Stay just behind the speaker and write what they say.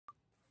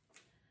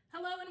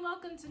Hello and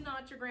welcome to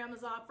Not Your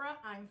Grandma's Opera.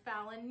 I'm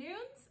Fallon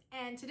Nunes,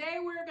 and today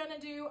we're gonna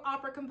do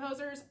Opera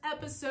Composers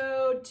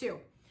Episode 2.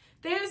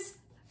 This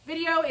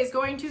video is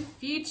going to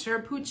feature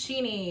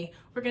Puccini.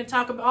 We're gonna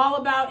talk all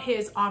about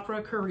his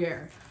opera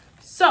career.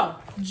 So,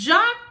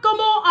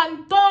 Giacomo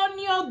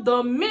Antonio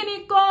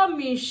Domenico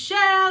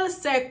Michele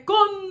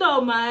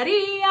Secondo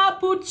Maria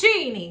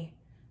Puccini,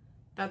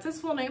 that's his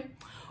full name,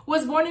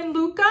 was born in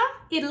Lucca,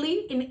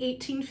 Italy in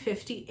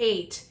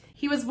 1858.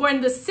 He was born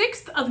the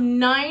sixth of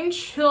 9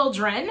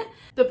 children.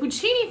 The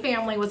Puccini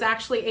family was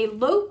actually a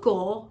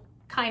local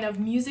kind of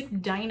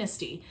music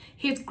dynasty.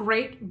 His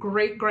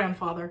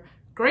great-great-grandfather,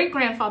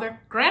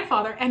 great-grandfather,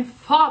 grandfather, and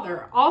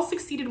father all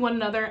succeeded one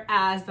another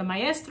as the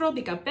maestro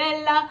di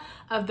cappella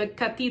of the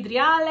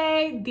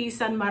Cattedrale di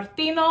San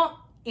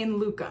Martino in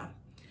Lucca.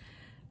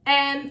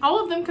 And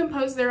all of them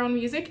composed their own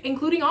music,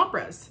 including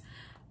operas.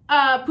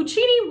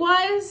 Puccini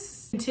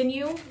was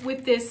continue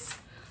with this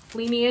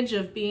lineage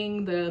of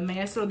being the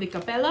maestro di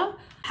cappella.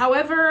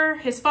 However,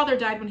 his father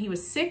died when he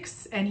was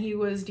 6 and he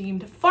was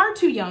deemed far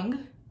too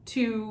young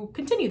to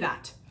continue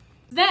that.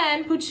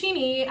 Then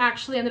Puccini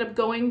actually ended up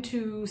going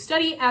to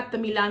study at the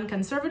Milan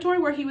Conservatory,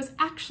 where he was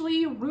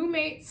actually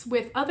roommates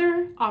with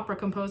other opera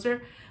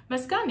composer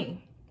Mascagni.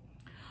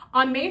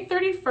 On May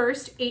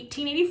 31st,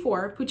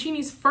 1884,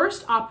 Puccini's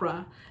first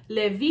opera,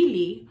 Le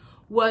Villi,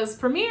 was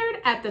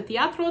premiered at the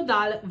Teatro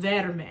dal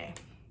Verme.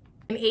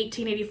 In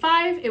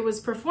 1885, it was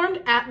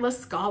performed at La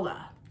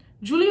Scala.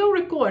 Giulio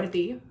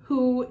Ricordi,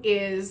 who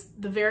is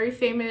the very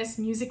famous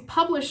music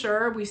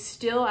publisher, we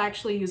still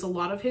actually use a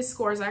lot of his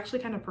scores. I actually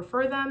kind of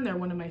prefer them. They're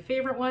one of my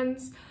favorite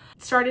ones.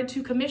 Started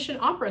to commission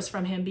operas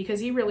from him because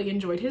he really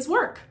enjoyed his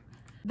work.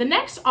 The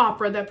next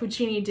opera that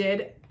Puccini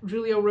did,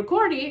 Giulio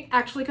Ricordi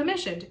actually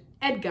commissioned,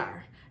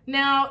 Edgar.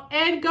 Now,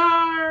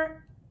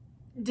 Edgar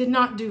did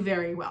not do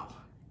very well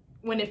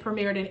when it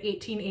premiered in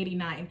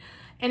 1889,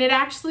 and it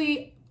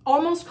actually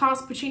almost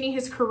cost Puccini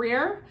his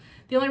career.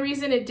 The only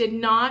reason it did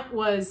not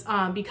was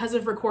because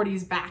of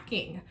Ricordi's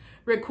backing.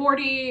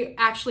 Ricordi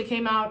actually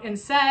came out and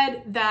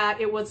said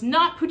that it was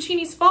not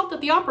Puccini's fault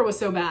that the opera was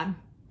so bad.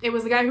 It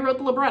was the guy who wrote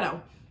the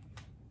libretto.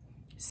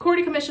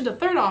 Ricordi commissioned a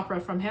third opera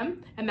from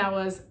him, and that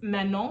was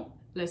Manon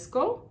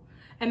Lescaut,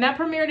 and that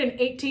premiered in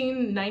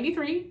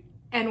 1893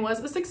 and was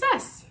a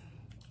success.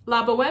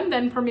 La Bohème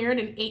then premiered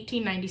in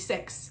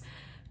 1896.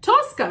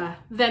 Tosca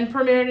then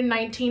premiered in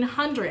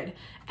 1900,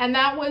 and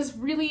that was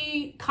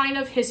really kind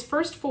of his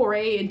first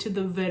foray into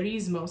the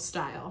Verismo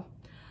style.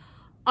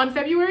 On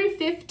February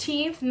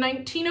 15th,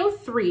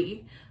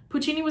 1903,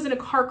 Puccini was in a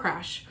car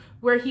crash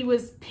where he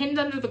was pinned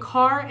under the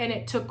car, and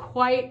it took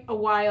quite a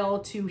while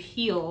to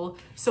heal,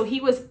 so he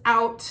was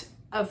out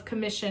of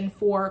commission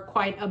for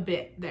quite a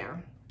bit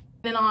there.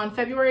 Then on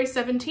February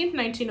 17th,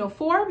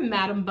 1904,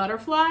 Madame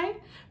Butterfly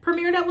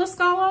premiered at La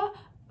Scala,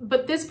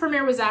 but this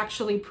premiere was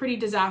actually pretty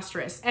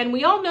disastrous. And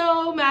we all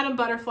know Madame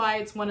Butterfly,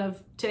 it's one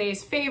of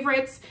today's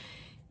favorites.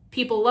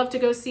 People love to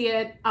go see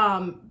it.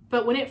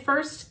 But when it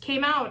first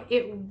came out,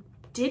 it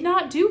did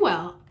not do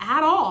well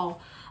at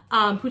all.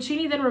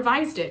 Puccini then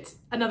revised it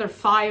another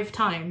 5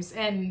 times.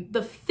 And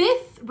the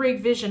 5th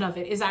revision of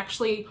it is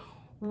actually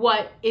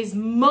what is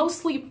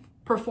mostly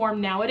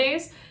performed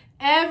nowadays.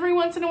 Every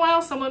once in a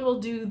while, someone will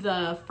do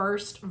the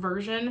first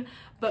version,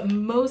 but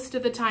most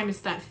of the time it's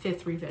that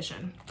 5th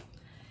revision.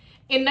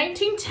 In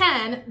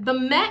 1910, the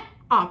Met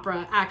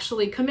Opera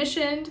actually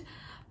commissioned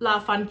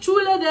La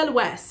Fanciulla del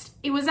West.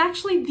 It was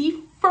actually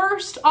the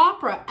first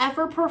opera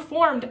ever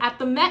performed at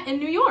the Met in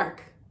New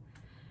York.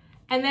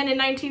 And then in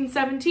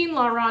 1917,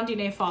 La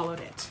Rondine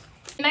followed it.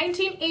 In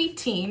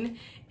 1918,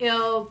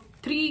 Il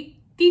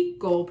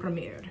Trittico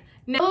premiered.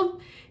 Now,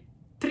 Il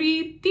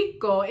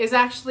Trittico is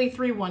actually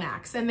 3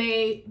 one-acts, and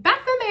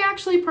back then they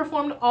actually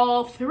performed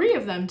all 3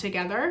 of them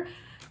together.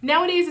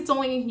 Nowadays, it's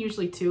only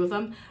usually 2 of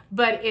them,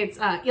 but it's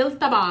Il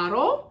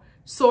Tabarro,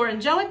 Sor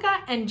Angelica,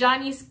 and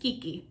Gianni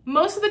Schicchi.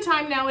 Most of the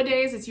time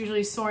nowadays, it's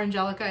usually Sor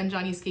Angelica and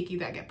Gianni Schicchi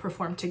that get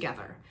performed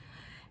together.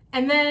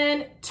 And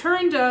then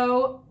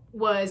Turandot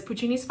was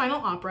Puccini's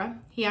final opera.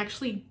 He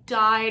actually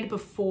died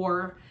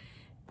before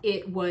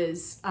it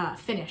was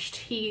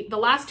finished. The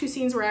last 2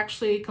 scenes were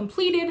actually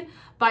completed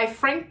by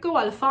Franco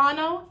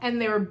Alfano, and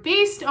they were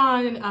based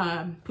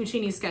on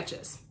Puccini's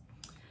sketches.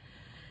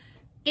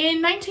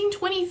 In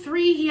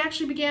 1923, he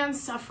actually began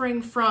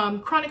suffering from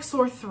chronic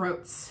sore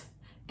throats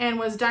and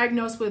was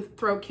diagnosed with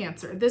throat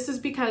cancer. This is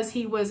because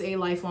he was a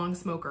lifelong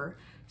smoker,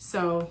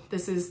 so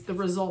this is the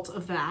result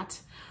of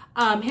that.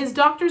 His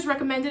doctors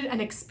recommended an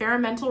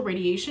experimental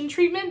radiation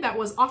treatment that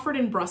was offered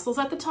in Brussels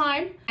at the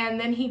time, and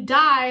then he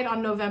died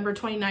on November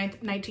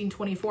 29th,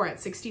 1924 at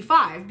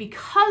 65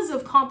 because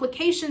of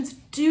complications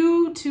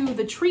due to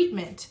the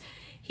treatment.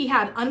 He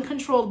had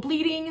uncontrolled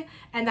bleeding,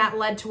 and that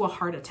led to a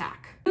heart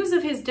attack. News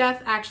of his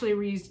death actually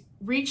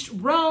reached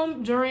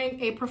Rome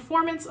during a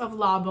performance of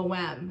La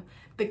Bohème.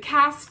 The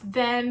cast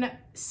then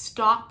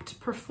stopped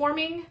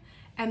performing,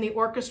 and the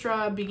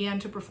orchestra began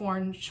to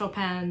perform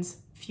Chopin's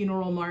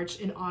Funeral March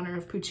in honor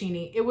of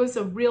Puccini. It was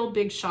a real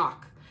big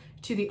shock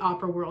to the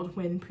opera world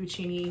when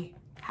Puccini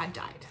had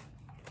died.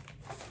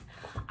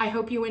 I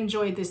hope you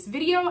enjoyed this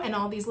video and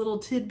all these little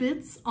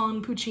tidbits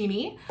on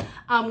Puccini.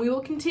 We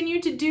will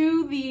continue to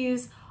do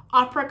these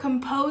opera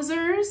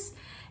composers.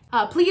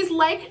 Please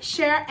like,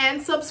 share, and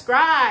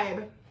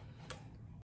subscribe.